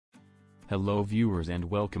Hello viewers and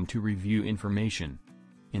welcome to Review Information.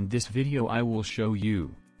 In this video I will show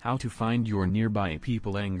you how to find your nearby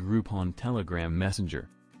people and group on Telegram Messenger.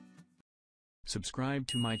 Subscribe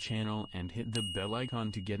to my channel and hit the bell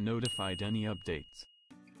icon to get notified any updates.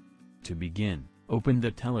 To begin, open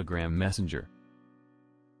the Telegram Messenger.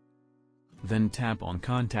 Then tap on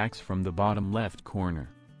Contacts from the bottom left corner.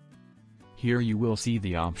 Here you will see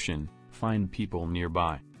the option, Find People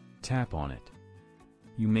Nearby. Tap on it.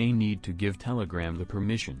 You may need to give Telegram the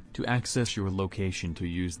permission to access your location to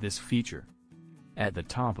use this feature. At the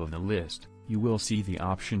top of the list, you will see the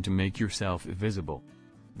option to make yourself visible.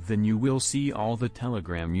 Then you will see all the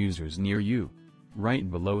Telegram users near you.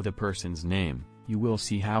 Right below the person's name, you will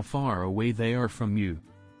see how far away they are from you.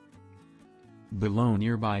 Below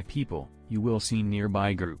nearby people, you will see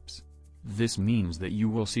nearby groups. This means that you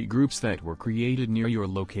will see groups that were created near your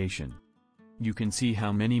location. You can see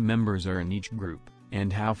how many members are in each group,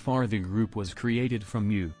 and how far the group was created from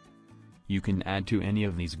you. You can add to any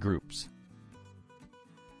of these groups.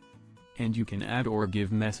 And you can add or give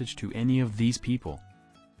message to any of these people.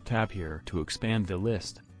 Tap here to expand the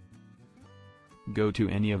list. Go to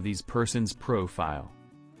any of these person's profile.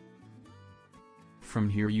 From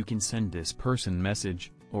here you can send this person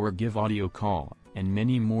message, or give audio call, and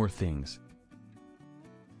many more things.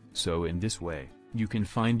 So in this way, you can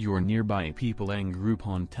find your nearby people and group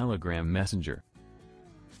on Telegram Messenger.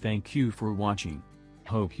 Thank you for watching.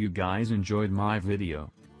 Hope you guys enjoyed my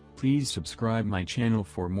video. Please subscribe my channel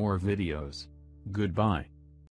for more videos. Goodbye.